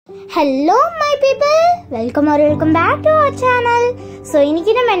Hello my people, welcome back to our channel. So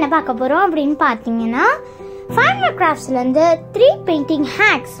இன்னைக்கு நம்ம என்ன பார்க்க போறோம் அப்படினு பாத்தீங்கன்னா Find My Crafts ல இருந்து 3 painting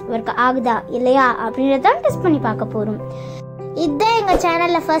hacks work ஆகுதா இல்லையா அப்படிங்கறத டெஸ்ட் பண்ணி பார்க்க போறோம். இத எங்க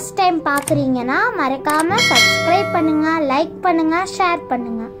சேனல்ல ஃபர்ஸ்ட் டைம் பாக்குறீங்கன்னா மறக்காம subscribe பண்ணுங்க, லைக் பண்ணுங்க, ஷேர்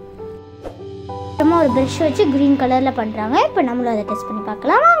பண்ணுங்க. நம்ம ஒரு brush வச்சு green கலர்ல பண்றாங்க. இப்போ நம்மளும் அதை டெஸ்ட் பண்ணி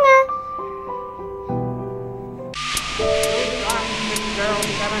பார்க்கலாம் வாங்க.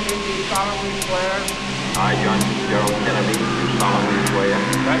 I, John Fitzgerald Kennedy, do solemnly swear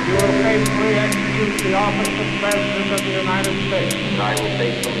that you will faithfully execute the office of President of the United States. That I will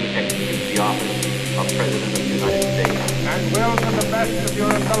faithfully execute the office of President of the United States. And will, to the best of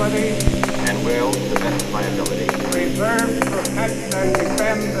your ability, To the best of my ability, preserve, protect, and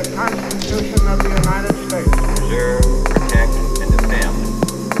defend the Constitution of the United States. Preserve, protect, and defend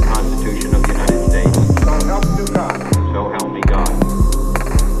the Constitution of the United States. So help you God. So help me God.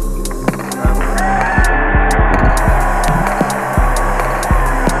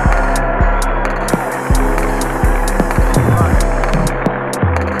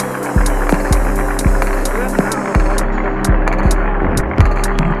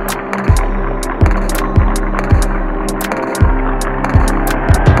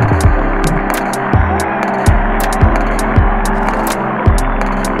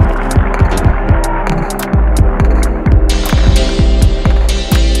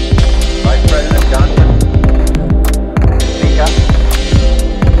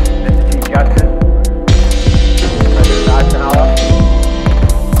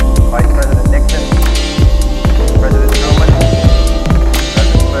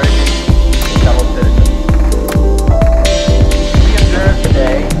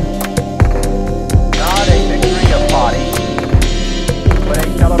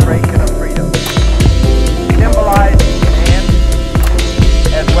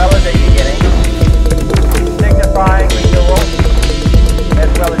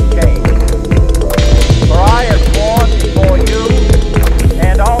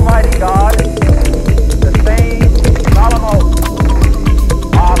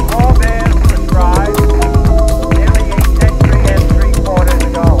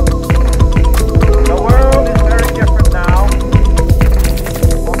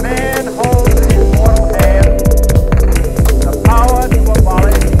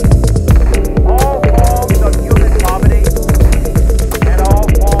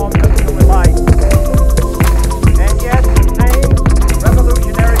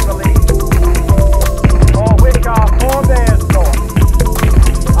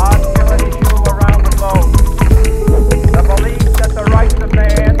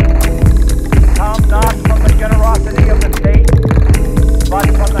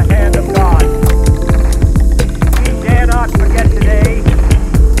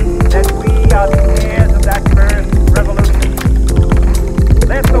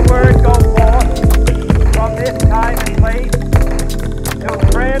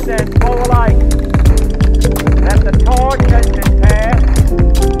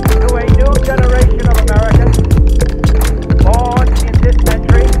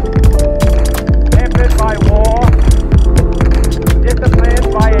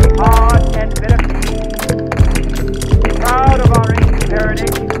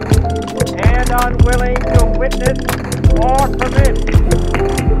 Unwilling to witness or permit the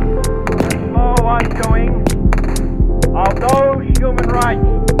slow undoing of those human rights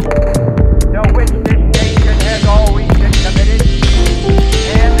to which this nation has always been committed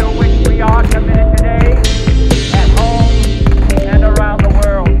and to which we are committed today at home and around the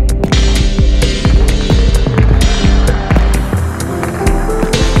world.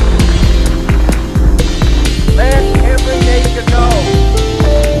 Let every nation know,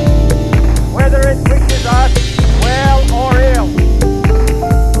 whether it wishes us well or ill,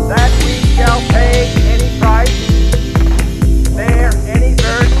 that we shall pay any price, bear any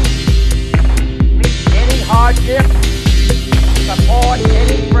burden,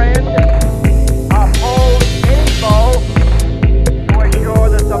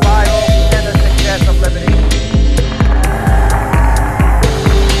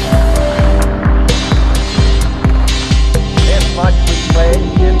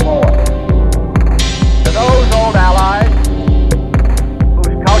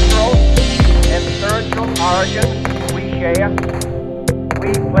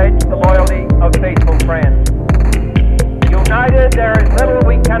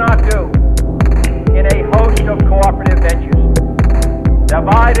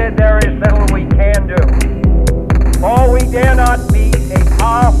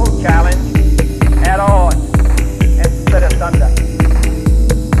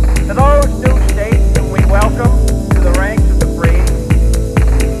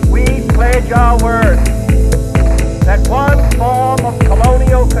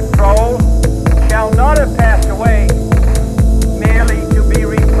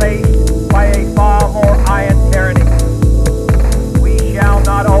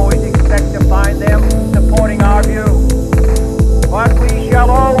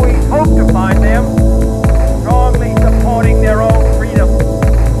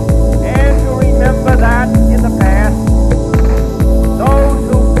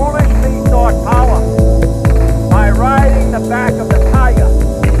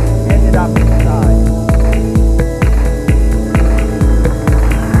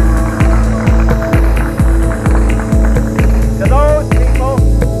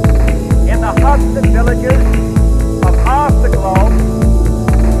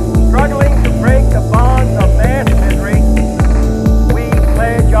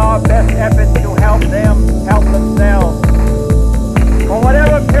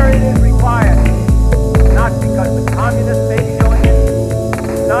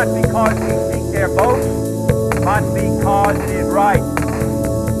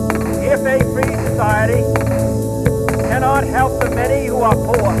 if a free society cannot help the many who are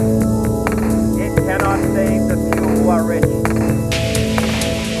poor, it cannot save the few who are rich.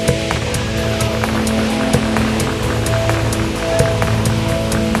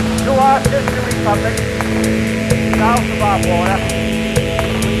 To our sister republic, south of our border,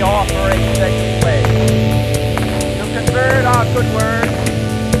 we offer a second pledge to convert our good words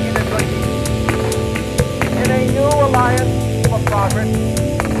into good deeds in a new alliance for progress,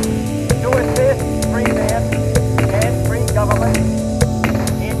 to assist free men and free government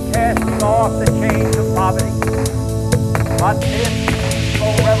in casting off the chains of poverty. But this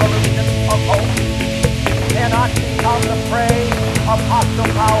peaceful revolution of hope cannot become the prey of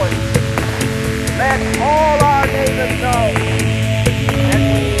hostile powers. Let all our neighbors know that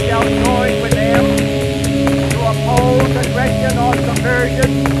we shall join with them to oppose aggression or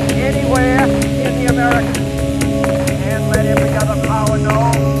subversion anywhere in the Americas. And let every other power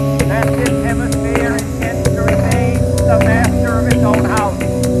know that this hemisphere intends to remain the master of its own house.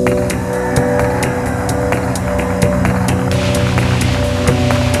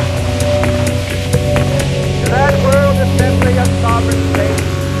 To that World Assembly of Sovereign States,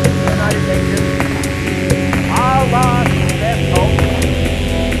 the United Nations, our last best hope,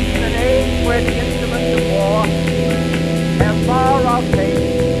 in an age where the instruments of war have far outpaced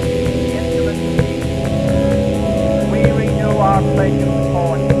the instruments of peace, we renew our pledge of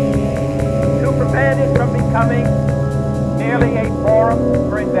support to prevent it from becoming merely a forum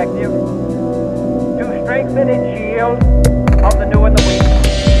for invective, to strengthen its shield of the new and the weak,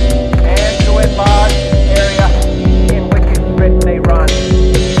 and to enlarge the area in which its threat may run.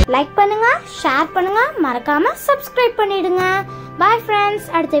 Like பண்ணுங்க, share பண்ணுங்க, மறக்காம subscribe பண்ணிடுங்க. Bye friends,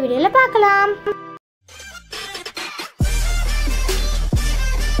 அடுத்த வீடியோல பார்க்கலாம்.